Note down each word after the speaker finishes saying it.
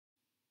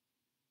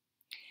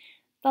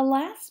The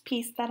last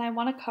piece that I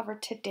want to cover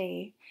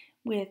today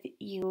with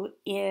you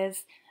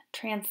is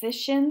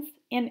transitions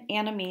and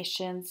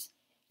animations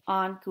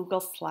on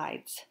Google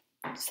Slides.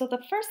 So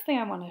the first thing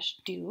I want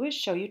to do is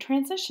show you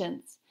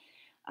transitions.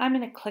 I'm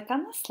going to click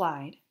on the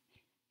slide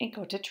and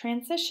go to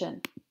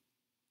transition.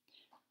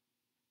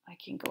 I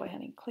can go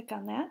ahead and click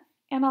on that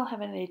and I'll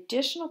have an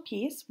additional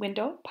piece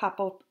window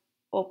pop up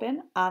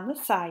open on the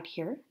side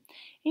here.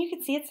 And you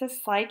can see it says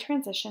slide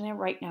transition and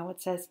right now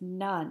it says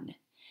none.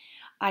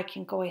 I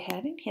can go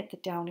ahead and hit the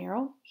down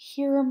arrow.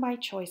 Here are my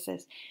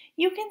choices.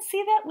 You can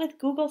see that with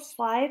Google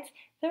Slides,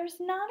 there's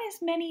not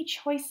as many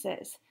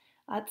choices.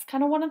 It's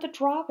kind of one of the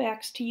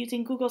drawbacks to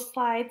using Google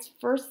Slides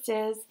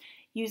versus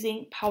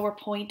using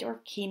PowerPoint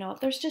or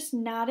Keynote. There's just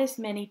not as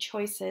many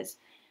choices.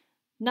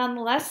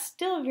 Nonetheless,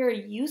 still a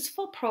very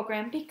useful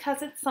program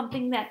because it's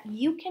something that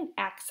you can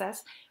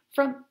access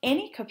from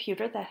any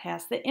computer that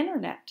has the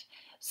internet.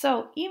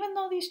 So even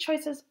though these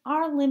choices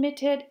are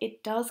limited,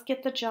 it does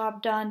get the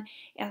job done.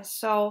 And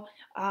so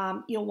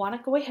you'll want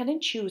to go ahead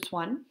and choose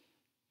one.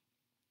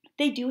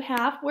 They do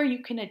have where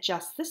you can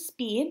adjust the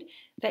speed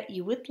that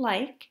you would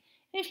like.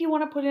 And if you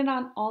want to put it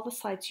on all the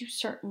slides, you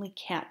certainly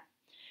can.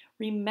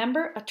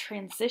 Remember, a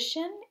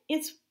transition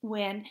is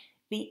when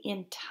the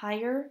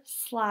entire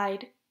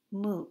slide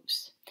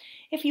moves.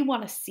 If you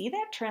want to see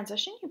that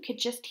transition, you could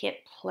just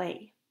hit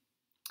play.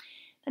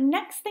 The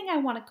next thing I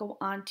want to go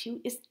on to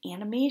is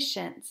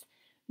animations.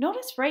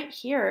 Notice right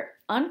here,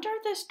 under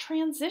this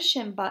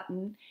transition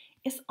button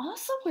is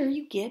also where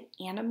you get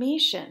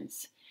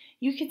animations.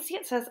 You can see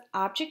it says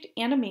object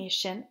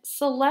animation,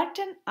 select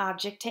an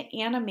object to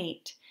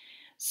animate.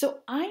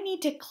 So I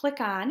need to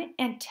click on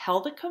and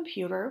tell the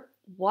computer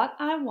what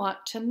I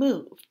want to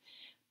move.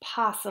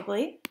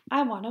 Possibly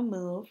I want to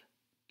move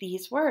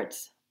these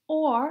words,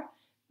 or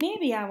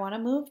maybe I want to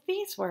move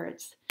these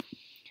words.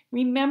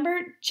 Remember,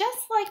 just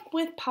like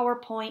with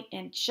PowerPoint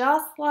and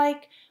just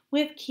like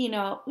with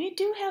Keynote, we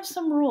do have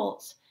some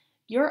rules.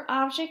 Your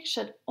object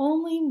should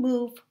only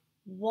move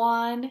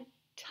one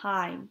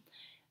time.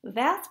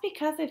 That's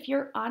because if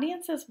your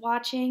audience is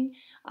watching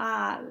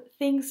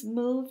things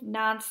move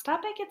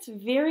nonstop, it gets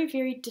very,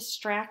 very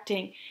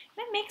distracting. And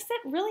it makes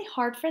it really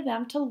hard for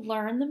them to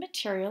learn the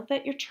material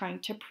that you're trying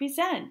to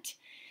present.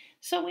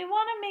 So we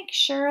want to make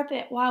sure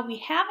that while we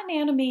have an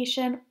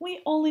animation,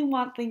 we only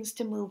want things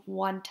to move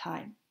one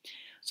time.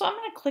 So I'm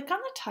going to click on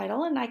the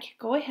title and I can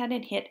go ahead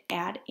and hit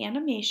Add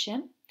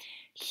Animation.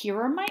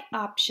 Here are my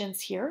options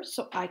here,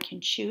 so I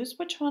can choose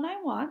which one I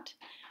want.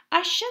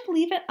 I should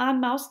leave it on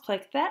mouse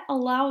click. That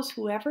allows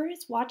whoever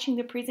is watching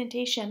the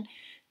presentation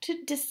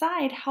to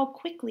decide how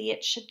quickly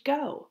it should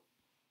go.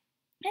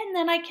 And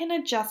then I can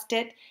adjust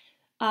it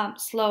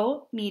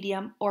slow,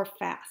 medium, or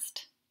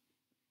fast.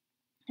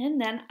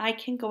 And then I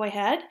can go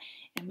ahead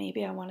and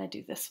maybe I want to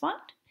do this one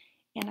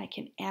and I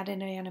can add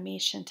an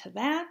animation to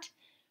that.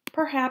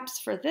 Perhaps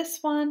for this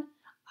one,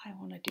 I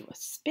want to do a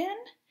spin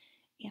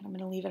and I'm going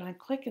to leave it on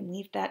click and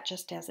leave that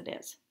just as it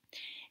is.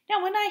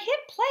 Now when I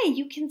hit play,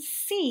 you can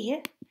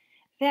see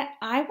that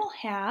I will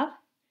have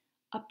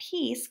a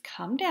piece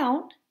come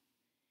down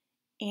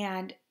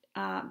and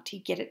to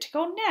get it to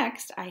go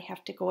next, I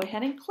have to go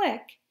ahead and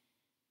click.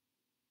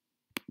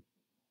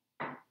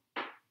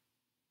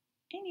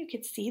 And you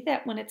can see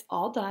that when it's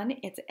all done,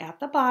 it's at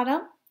the bottom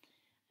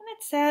and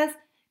it says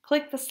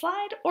click the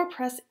slide or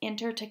press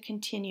enter to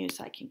continue.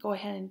 So I can go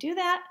ahead and do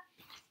that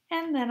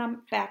and then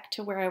I'm back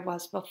to where I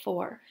was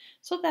before.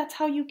 So that's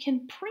how you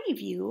can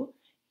preview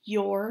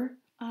your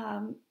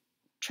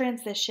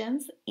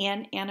transitions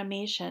and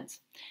animations.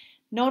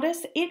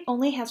 Notice it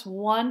only has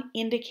one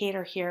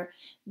indicator here.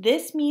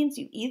 This means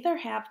you either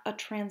have a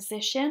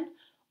transition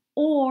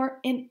or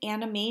an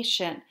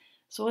animation.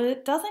 So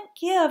it doesn't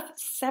give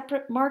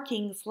separate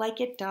markings like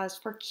it does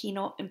for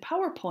Keynote and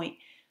PowerPoint.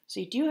 So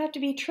you do have to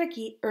be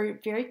tricky or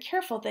very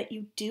careful that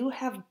you do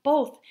have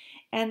both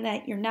and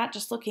that you're not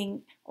just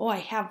looking, oh, I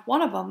have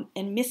one of them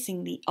and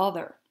missing the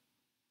other.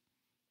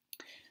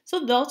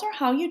 So those are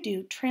how you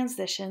do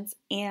transitions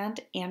and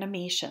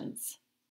animations.